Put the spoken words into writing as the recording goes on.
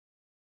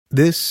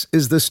This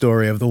is the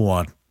story of the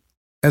one.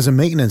 As a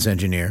maintenance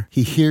engineer,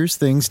 he hears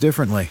things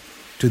differently.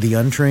 To the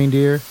untrained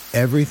ear,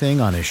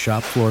 everything on his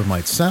shop floor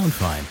might sound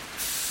fine,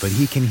 but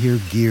he can hear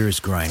gears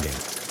grinding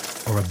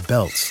or a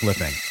belt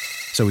slipping.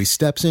 So he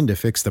steps in to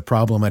fix the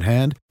problem at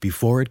hand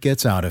before it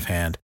gets out of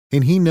hand.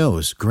 And he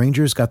knows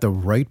Grainger's got the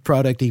right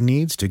product he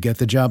needs to get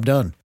the job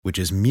done, which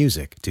is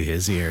music to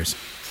his ears.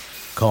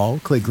 Call,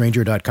 click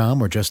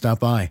Grainger.com, or just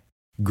stop by.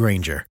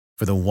 Grainger,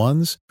 for the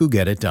ones who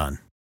get it done.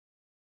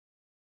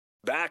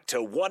 Back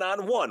to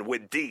One-on-One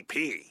with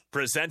DP,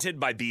 presented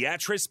by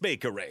Beatrice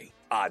Bakery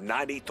on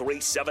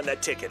 93.7 The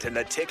Ticket and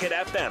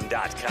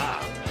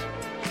theticketfm.com.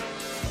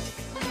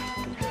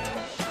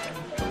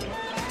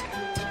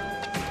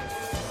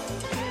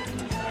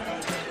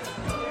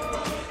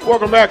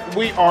 Welcome back.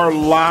 We are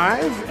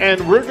live,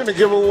 and we're going to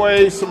give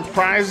away some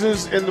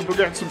prizes. We've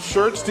got some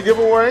shirts to give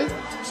away.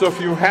 So if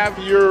you have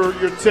your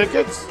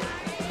tickets,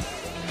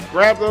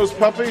 grab those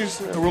puppies.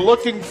 We're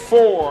looking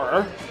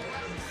for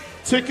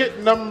ticket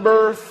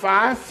number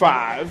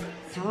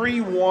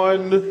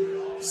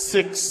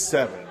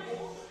 553167.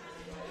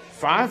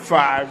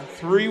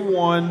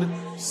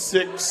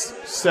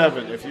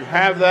 553167. If you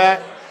have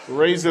that,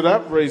 raise it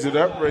up, raise it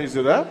up, raise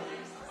it up.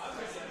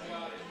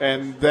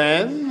 And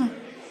then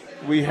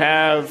we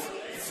have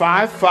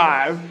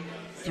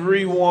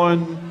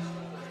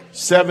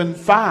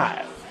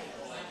 553175.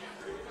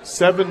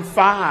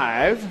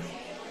 75.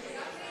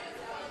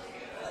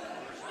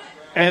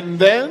 And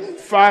then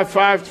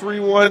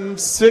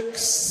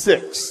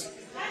 553166.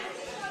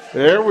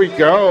 There we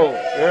go.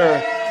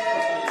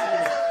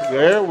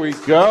 There we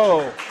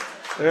go.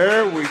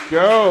 There we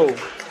go.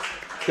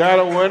 Got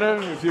a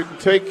winner. If you can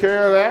take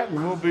care of that,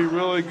 and we'll be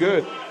really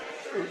good.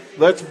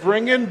 Let's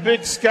bring in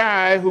Big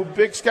Sky.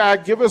 Big Sky,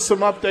 give us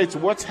some updates.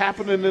 What's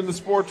happening in the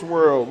sports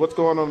world? What's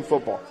going on in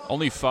football?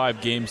 Only 5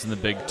 games in the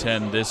Big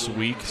Ten this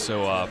week.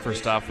 So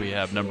first off, we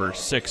have number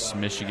 6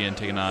 Michigan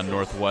taking on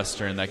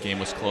Northwestern. That game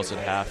was close at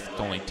half.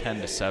 It's only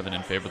 10-7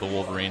 in favor of the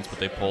Wolverines, but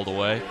they pulled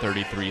away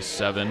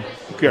 33-7.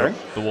 Okay.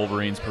 The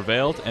Wolverines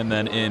prevailed. And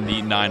then in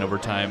the 9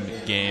 overtime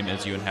game,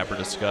 as you and Happer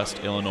discussed,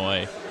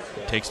 Illinois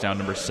takes down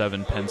number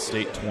 7 Penn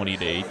State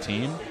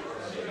 20-18.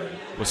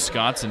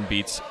 Wisconsin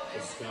beats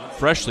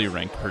freshly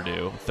ranked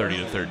Purdue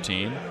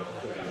 30-13.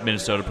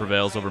 Minnesota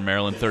prevails over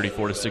Maryland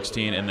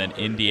 34-16, and then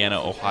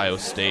Indiana Ohio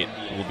State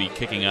will be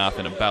kicking off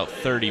in about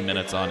 30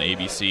 minutes on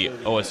ABC.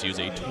 OSU is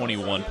a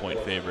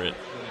 21-point favorite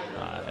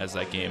as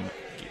that game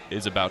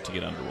is about to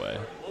get underway.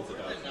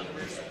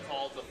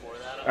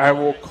 I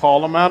will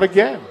call them out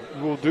again.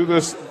 We'll do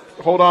this.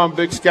 Hold on,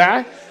 Big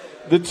Sky.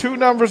 The 2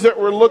 numbers that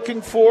we're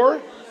looking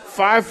for,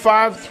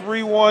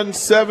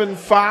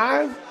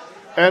 553175.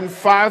 and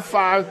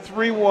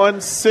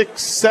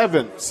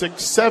 553167.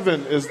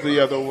 67 is the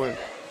other one.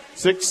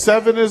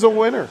 67 is a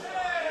winner.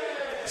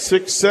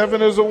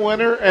 67 is a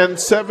winner, and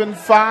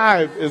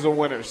 75 is a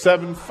winner.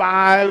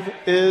 75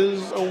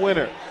 is a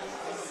winner.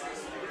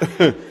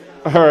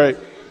 All right.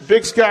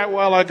 Big Sky,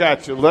 while I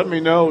got you, let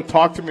me know.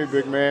 Talk to me,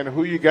 big man.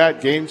 Who you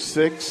got? Game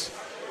 6,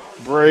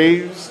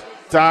 Braves,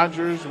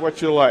 Dodgers,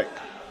 what you like?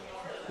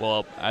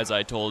 Well, as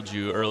I told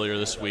you earlier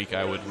this week,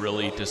 I would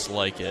really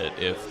dislike it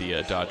if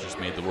the Dodgers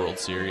made the World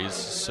Series,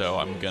 so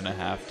I'm going to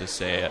have to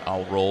say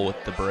I'll roll with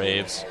the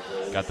Braves.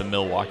 Got the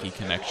Milwaukee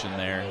connection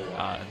there.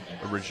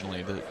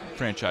 Originally, the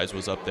franchise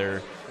was up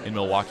there in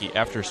Milwaukee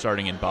after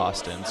starting in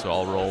Boston, so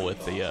I'll roll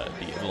with the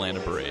Atlanta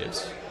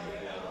Braves.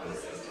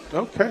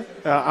 Okay.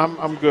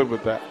 I'm good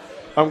with that.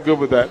 I'm good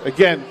with that.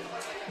 Again,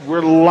 we're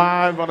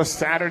live on a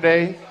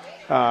Saturday,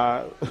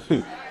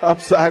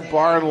 Upside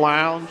Bar and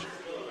Lounge.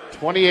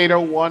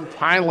 2801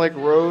 Pine Lake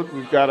Road.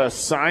 We've got a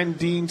signed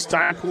Dean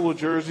Steinkuhler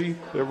jersey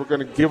that we're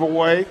going to give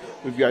away.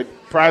 We've got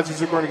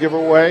prizes we're going to give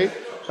away.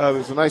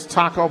 There's a nice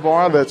taco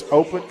bar that's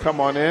open. Come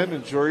on in.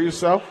 Enjoy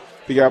yourself.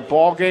 You got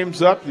ball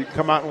games up. You can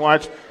come out and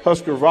watch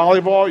Husker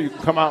volleyball. You can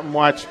come out and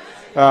watch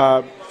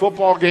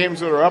football games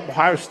that are up.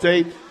 Ohio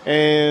State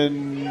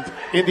and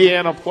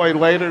Indiana play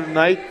later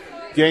tonight.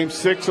 Game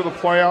 6 of the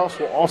playoffs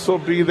will also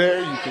be there.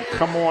 You can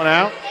come on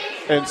out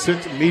and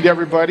meet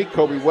everybody.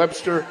 Kobe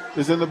Webster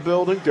is in the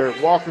building. Derek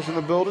Walker's in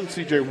the building.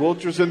 C.J.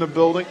 Wilcher's in the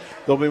building.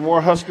 There'll be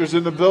more Huskers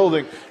in the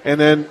building. And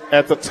then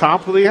at the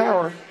top of the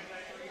hour,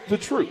 the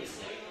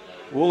truth.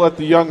 We'll let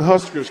the young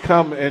Huskers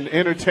come and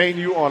entertain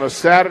you on a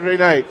Saturday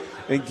night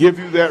and give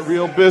you that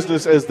real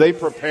business as they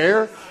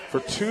prepare for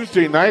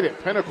Tuesday night at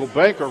Pinnacle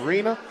Bank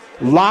Arena.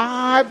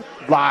 Live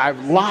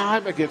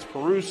against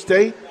Peru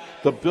State.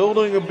 The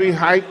building will be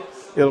hyped.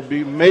 It'll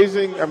be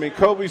amazing. I mean,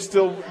 Kobe's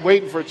still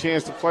waiting for a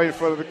chance to play in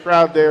front of the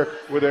crowd there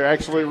where they're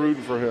actually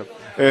rooting for him.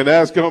 And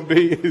that's going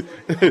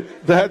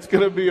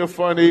to be a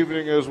fun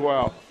evening as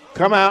well.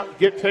 Come out,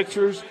 get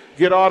pictures,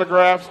 get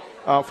autographs.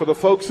 For the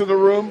folks in the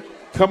room,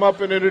 come up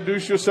and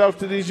introduce yourself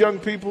to these young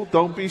people.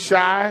 Don't be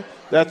shy.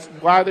 That's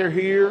why they're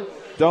here.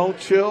 Don't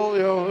chill.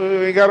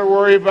 You ain't got to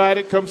worry about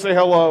it. Come say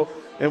hello,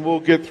 and we'll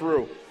get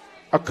through.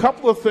 A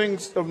couple of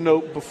things of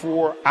note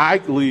before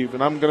I leave,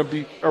 and I'm going to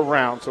be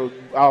around, so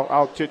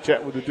I'll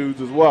chit-chat with the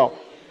dudes as well.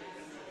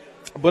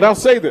 But I'll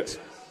say this.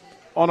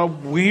 on a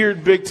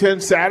weird Big Ten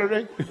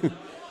Saturday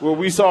where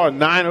we saw a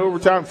 9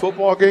 overtime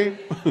football game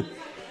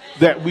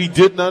that we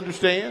didn't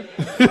understand.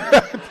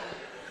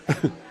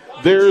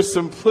 There is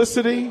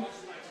simplicity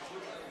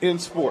in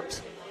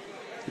sports.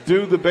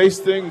 Do the base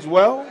things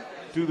well,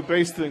 do the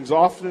base things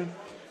often,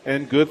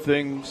 and good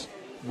things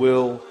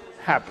will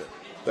happen.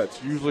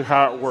 That's usually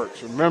how it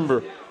works.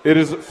 Remember, it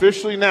is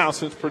officially now,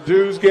 since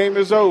Purdue's game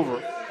is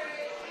over,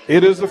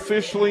 it is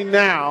officially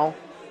now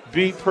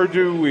Beat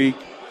Purdue Week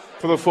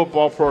for the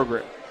football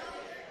program.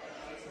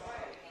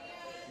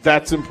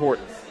 That's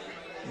important.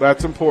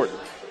 That's important.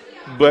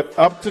 But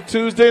up to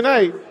Tuesday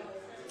night,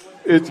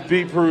 it's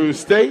Beat Purdue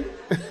State.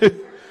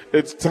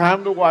 It's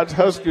time to watch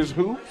Huskers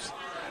hoops.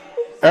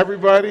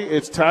 Everybody,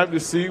 it's time to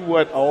see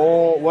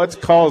what's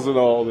causing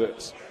all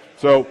this.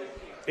 So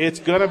it's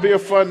going to be a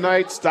fun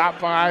night. Stop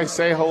by,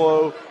 say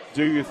hello,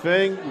 do your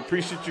thing. We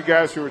appreciate you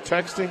guys who are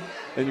texting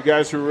and you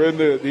guys who are in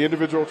the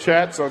individual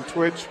chats on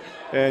Twitch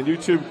and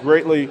YouTube.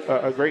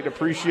 Greatly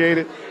appreciate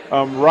it.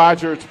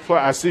 Roger,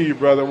 I see you,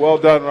 brother. Well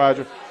done,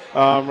 Roger.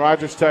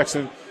 Roger's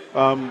texting.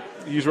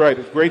 He's right.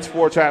 It's great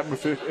sports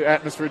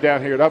atmosphere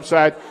down here at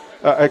Upside,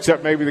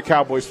 except maybe the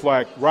Cowboys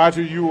flag.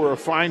 Roger, you are a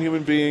fine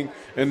human being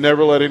and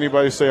never let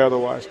anybody say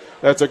otherwise.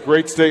 That's a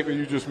great statement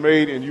you just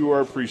made, and you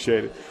are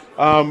appreciated.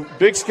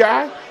 Big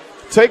Sky,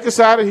 take us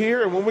out of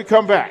here, and when we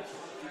come back,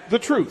 the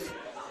truth.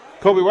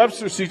 Kobe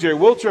Webster, CJ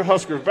Wilcher,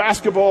 Huskers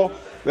basketball,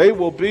 they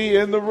will be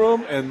in the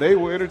room, and they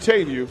will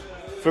entertain you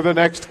for the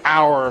next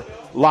hour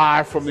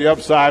live from the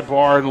Upside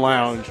Bar and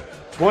Lounge.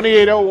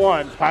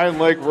 2801 Pine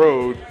Lake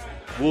Road.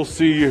 We'll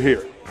see you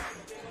here.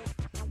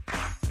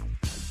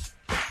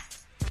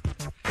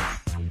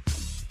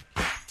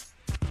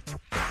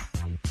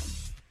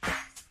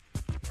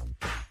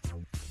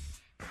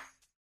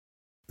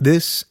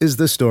 This is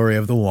the story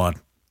of the one.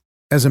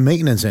 As a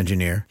maintenance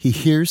engineer, he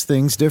hears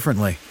things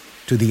differently.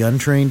 To the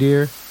untrained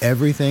ear,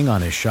 everything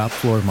on his shop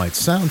floor might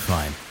sound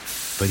fine,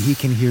 but he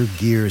can hear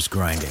gears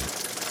grinding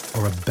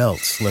or a belt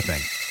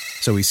slipping.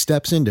 So he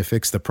steps in to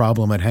fix the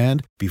problem at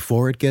hand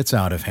before it gets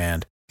out of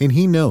hand. And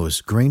he knows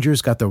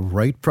Grainger's got the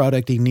right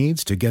product he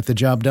needs to get the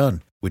job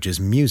done, which is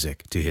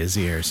music to his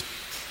ears.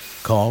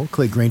 Call,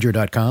 click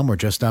Grainger.com, or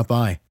just stop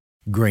by.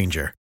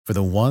 Grainger, for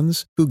the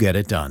ones who get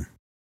it done.